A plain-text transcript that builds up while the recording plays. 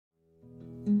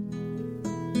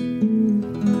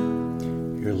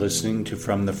listening to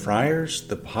From the Friars,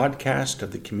 the podcast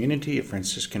of the Community of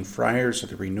Franciscan Friars of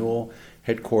the Renewal,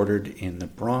 headquartered in the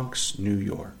Bronx, New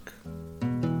York.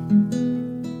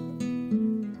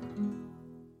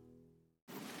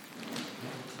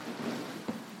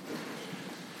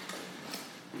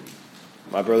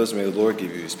 My brothers, may the Lord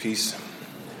give you his peace.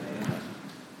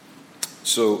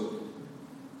 So,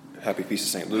 happy feast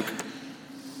of St. Luke.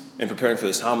 In preparing for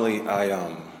this homily,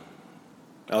 I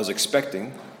was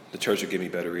expecting the church would give me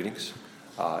better readings,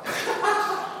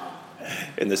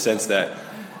 in the sense that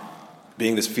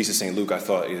being this feast of St. Luke, I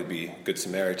thought it would be Good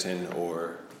Samaritan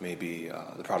or maybe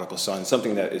the Prodigal Son,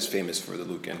 something that is famous for the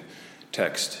Lucan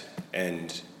text.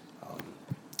 And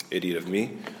idiot of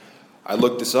me, I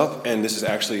looked this up, and this is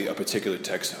actually a particular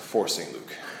text for St.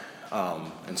 Luke.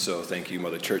 And so thank you,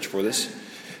 Mother Church, for this.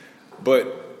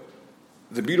 But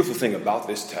the beautiful thing about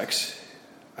this text,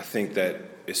 I think that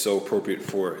is so appropriate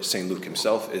for St. Luke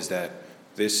himself, is that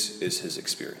this is his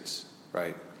experience,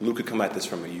 right? Luke could come at this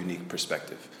from a unique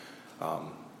perspective,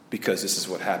 because this is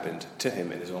what happened to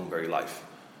him in his own very life.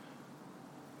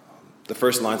 The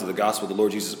first lines of the gospel, the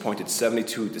Lord Jesus appointed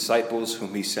 72 disciples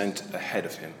whom he sent ahead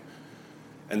of him.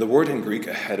 And the word in Greek,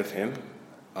 ahead of him,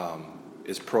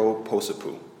 is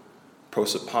proposopou.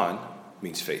 Prosopon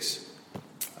means face.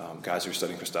 Guys who are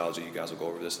studying Christology, you guys will go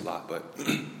over this a lot, but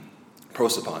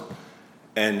prosopon.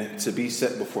 And to be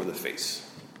set before the face.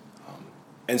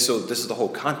 And so this is the whole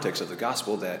context of the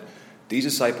gospel, that these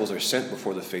disciples are sent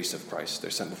before the face of Christ.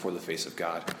 They're sent before the face of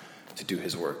God to do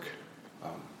his work.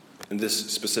 And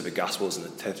this specific gospel is in the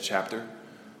 10th chapter.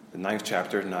 The 9th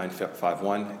chapter,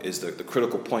 9:5-1, is the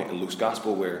critical point in Luke's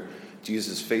gospel where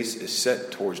Jesus' face is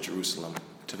set towards Jerusalem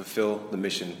to fulfill the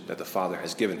mission that the Father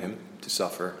has given him, to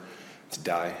suffer, to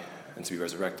die, and to be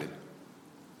resurrected.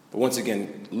 But once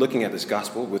again, looking at this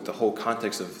gospel with the whole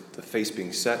context of the face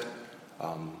being set,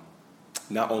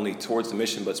 not only towards the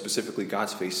mission, but specifically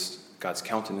God's face, God's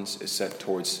countenance is set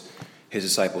towards his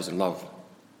disciples in love.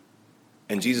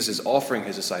 And Jesus is offering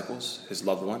his disciples, his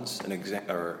loved ones,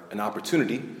 an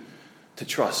opportunity to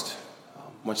trust,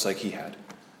 much like he had.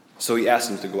 So he asked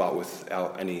them to go out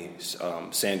without any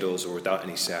sandals or without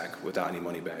any sack, without any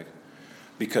money bag.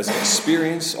 Because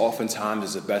experience oftentimes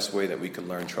is the best way that we can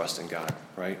learn trust in God,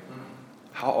 right?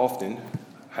 How often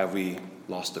have we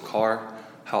lost a car?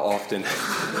 How often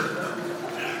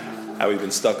have we been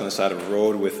stuck on the side of a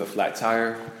road with a flat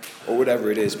tire? Or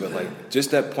whatever it is, but like just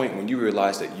that point when you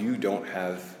realize that you don't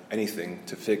have anything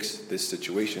to fix this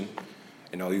situation,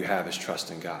 and all you have is trust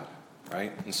in God,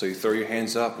 right? And so you throw your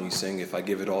hands up and you sing, "If I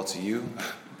give it all to you,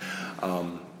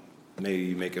 may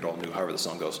you make it all new," however the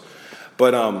song goes.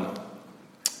 But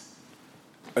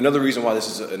another reason why this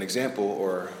is an example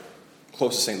or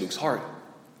close to St. Luke's heart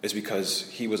is because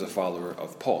he was a follower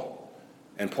of Paul.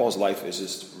 And Paul's life is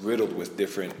just riddled with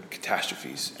different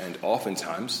catastrophes. And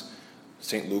oftentimes,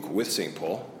 St. Luke with St.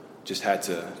 Paul just had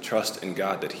to trust in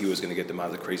God that he was going to get them out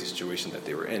of the crazy situation that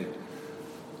they were in.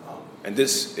 And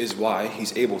this is why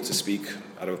he's able to speak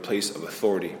out of a place of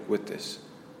authority with this.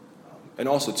 And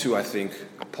also, too, I think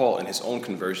Paul, in his own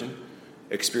conversion,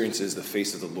 experiences the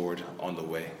face of the Lord on the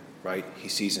way, right? He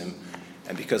sees him,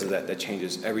 and because of that, that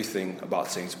changes everything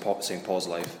about St. Paul's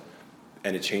life,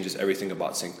 and it changes everything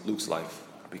about St. Luke's life,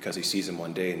 because he sees him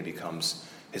one day and he becomes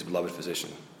his beloved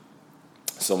physician.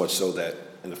 So much so that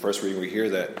in the first reading we hear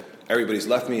that everybody's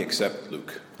left me except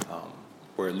Luke,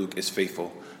 where Luke is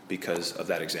faithful because of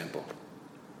that example.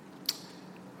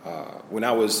 When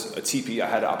I was a TP, I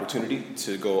had the opportunity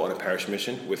to go on a parish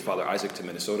mission with Father Isaac to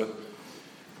Minnesota.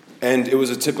 And it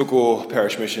was a typical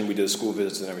parish mission. We did school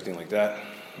visits and everything like that.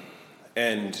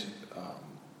 And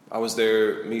I was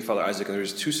there, me, Father Isaac, and there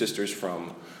was two sisters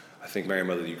from, I think, Mary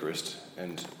Mother of the Eucharist.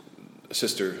 And a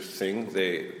sister thing,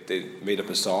 they made up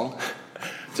a song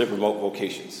to promote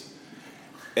vocations.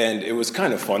 And it was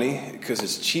kind of funny because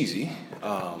it's cheesy,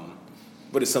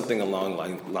 but it's something along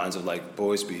lines of like,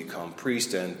 boys become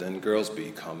priests and then girls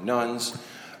become nuns,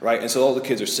 right? And so all the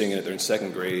kids are singing it. They're in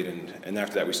second grade, and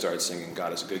after that we started singing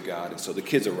God is a Good God. And so the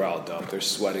kids are riled up. They're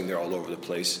sweating. They're all over the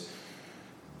place.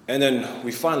 And then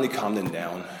we finally calmed them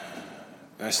down.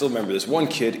 And I still remember this one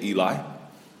kid, Eli.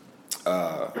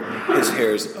 His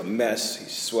hair's a mess.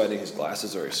 He's sweating. His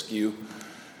glasses are askew.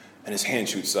 And his hand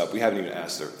shoots up. We haven't even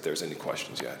asked if there's any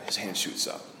questions yet. His hand shoots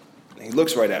up. And he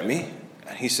looks right at me,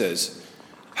 and he says,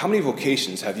 "How many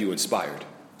vocations have you inspired?"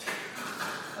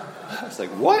 I was like,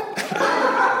 "What?"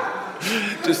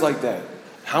 Just like that.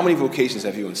 "How many vocations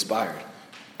have you inspired?"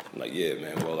 I'm like, "Yeah,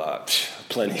 man, well,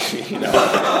 plenty, you know."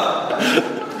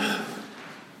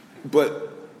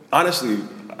 But honestly,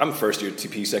 I'm first year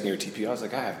TP, second year TP. I was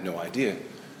like, I have no idea.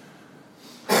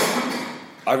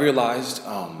 I realized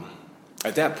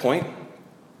at that point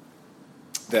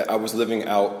that I was living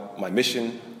out my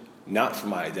mission, not for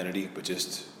my identity, but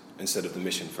just instead of the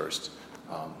mission first.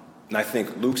 And I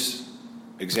think Luke's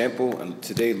example, and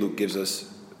today Luke gives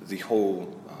us the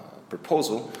whole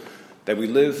proposal that we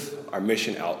live our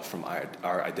mission out from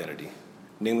our identity,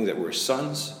 namely that we're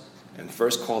sons, and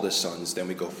first called as sons, then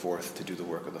we go forth to do the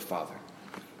work of the Father.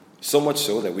 So much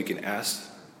so that we can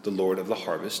ask the Lord of the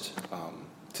harvest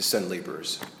to send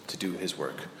laborers to do his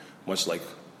work, much like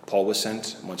Paul was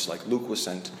sent, much like Luke was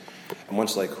sent, and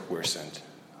much like we're sent.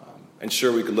 And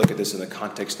sure, we could look at this in the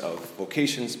context of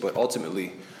vocations, but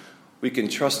ultimately, we can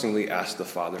trustingly ask the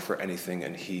Father for anything,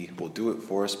 and he will do it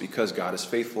for us because God is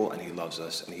faithful and he loves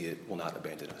us and he will not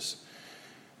abandon us.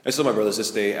 And so, my brothers,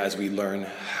 this day, as we learn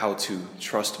how to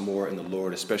trust more in the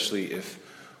Lord, especially if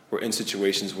we're in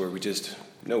situations where we just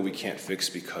know we can't fix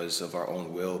because of our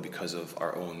own will, because of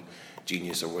our own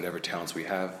genius or whatever talents we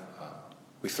have,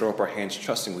 we throw up our hands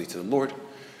trustingly to the Lord,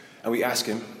 and we ask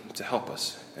him to help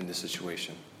us in this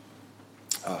situation.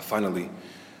 Finally,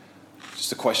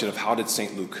 just a question of how did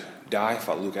St. Luke die?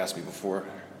 Father Luke asked me before.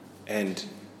 And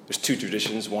there's two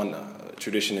traditions. One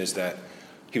tradition is that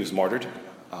he was martyred.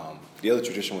 The other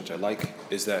tradition, which I like,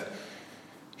 is that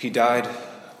he died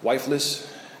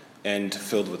wifeless and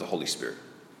filled with the Holy Spirit.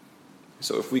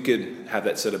 So if we could have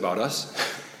that said about us,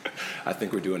 I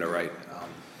think we're doing it right.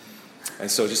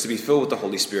 And so just to be filled with the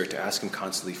Holy Spirit, to ask him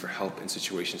constantly for help in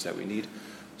situations that we need,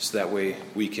 so that way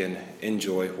we can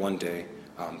enjoy one day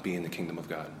being in the kingdom of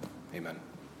God. Amen.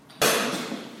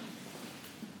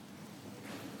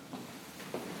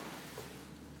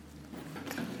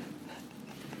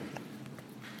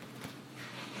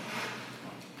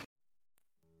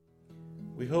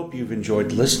 We hope you've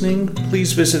enjoyed listening.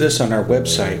 Please visit us on our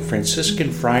website,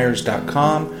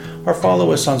 franciscanfriars.com, or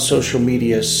follow us on social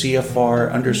media,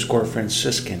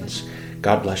 CFR_Franciscans.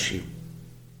 God bless you.